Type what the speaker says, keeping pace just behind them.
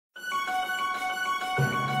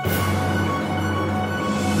Good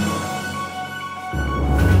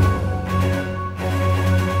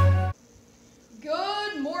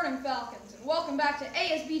morning, Falcons, and welcome back to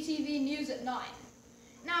ASB TV News at 9.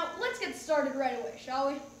 Now, let's get started right away, shall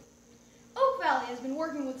we? Oak Valley has been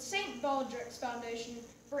working with St. Baldricks Foundation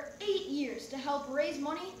for 8 years to help raise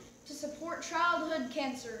money to support childhood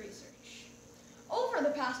cancer research. Over the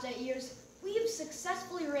past 8 years, we have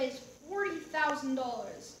successfully raised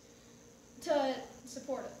 $40,000 to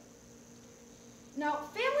support it. Now,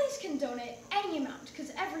 families can donate any amount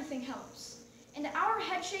because everything helps. And our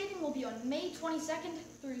head shaving will be on May 22nd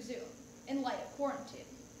through Zoom in light of quarantine.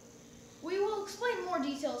 We will explain more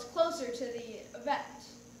details closer to the event,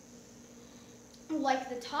 like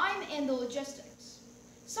the time and the logistics.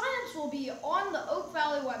 Sign-ups will be on the Oak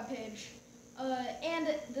Valley webpage, and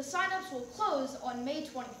the sign-ups will close on May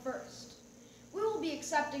 21st. We will be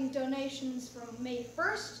accepting donations from May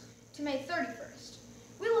 1st to May 31st.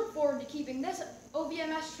 We look forward to keeping this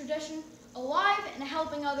OVMS tradition alive and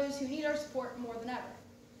helping others who need our support more than ever.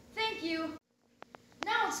 Thank you.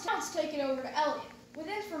 Now let's take it over to Elliot with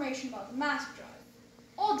information about the mask drive.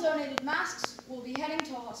 All donated masks will be heading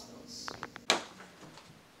to hospitals.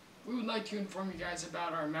 We would like to inform you guys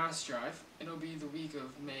about our mask drive. It'll be the week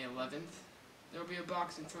of May 11th. There will be a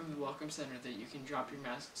box in front of the Welcome Center that you can drop your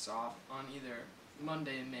masks off on either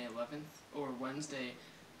Monday, May 11th or Wednesday,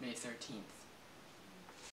 May 13th.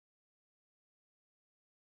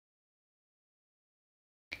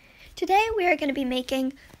 Today we are going to be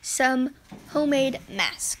making some homemade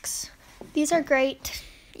masks. These are great.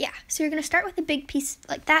 Yeah, so you're going to start with a big piece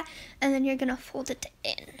like that, and then you're going to fold it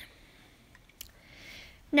in.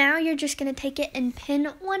 Now you're just going to take it and pin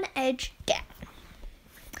one edge down.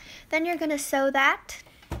 Then you're going to sew that.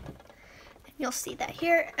 You'll see that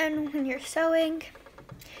here, and when you're sewing,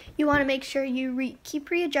 you want to make sure you keep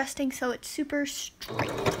readjusting so it's super straight.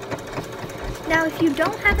 Now, if you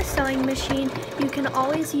don't have a sewing machine, you can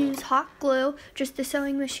always use hot glue. Just the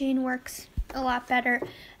sewing machine works a lot better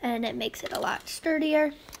and it makes it a lot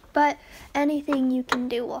sturdier, but anything you can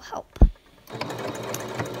do will help.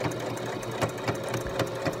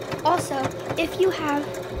 Also, if you have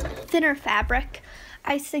thinner fabric,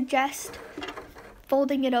 I suggest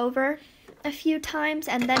folding it over a few times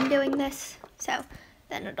and then doing this, so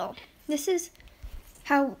then this is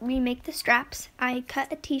how we make the straps. I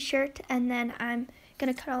cut a t-shirt and then I'm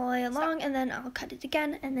gonna cut all the way along and then I'll cut it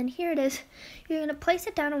again, and then here it is. You're gonna place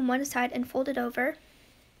it down on one side and fold it over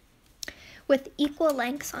with equal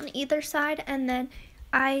lengths on either side, and then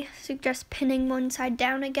I suggest pinning one side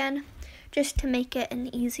down again just to make it an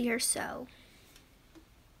easier sew.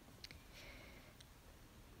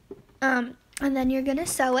 And then you're gonna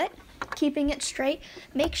sew it, keeping it straight.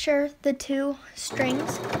 Make sure the two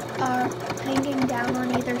strings are hanging down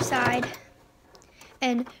on either side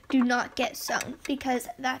and do not get sewn because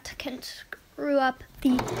that can screw up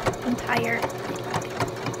the entire thing.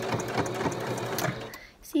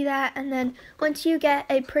 See that? And then once you get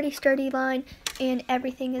a pretty sturdy line and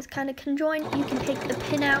everything is kind of conjoined, you can take the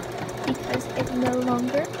pin out because it no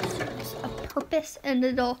longer serves a purpose and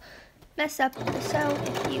it'll mess up the sew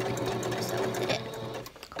if you continue to sew with it in.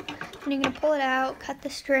 And you're going to pull it out, cut the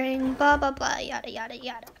string, blah, blah, blah, yada, yada,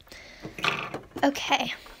 yada.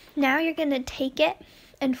 Okay, now you're going to take it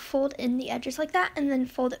and fold in the edges like that and then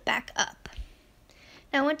fold it back up.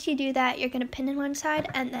 Now once you do that, you're going to pin in one side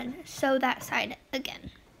and then sew that side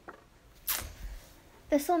again.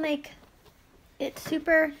 This will make it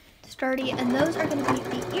super sturdy, and those are going to be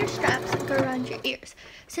the ear straps that go around your ears.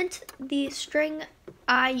 Since the string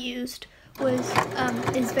I used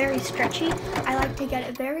is very stretchy, I like to get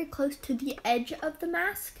it very close to the edge of the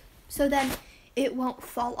mask so then it won't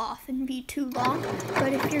fall off and be too long.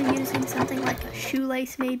 But if you're using something like a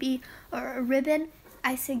shoelace maybe or a ribbon,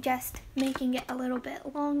 I suggest making it a little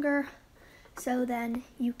bit longer so then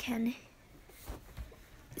it fits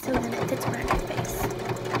around your face.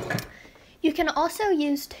 You can also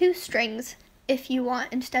use two strings if you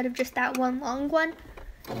want instead of just that one long one,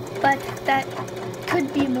 but that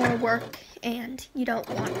could be more work and you don't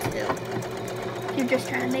want to. If you're just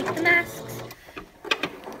trying to make the masks,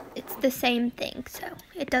 it's the same thing, so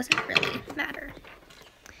it doesn't really matter.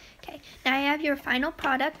 Okay, now I have your final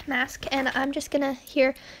product mask, and I'm just gonna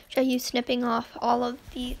here show you snipping off all of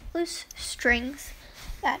the loose strings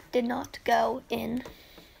that did not go in,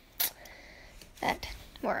 that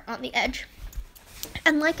were on the edge.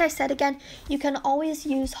 And like I said again, you can always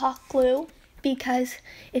use hot glue because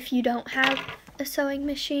if you don't have a sewing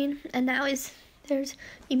machine, and now there's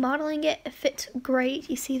me modeling it, it fits great.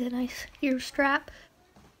 You see the nice ear strap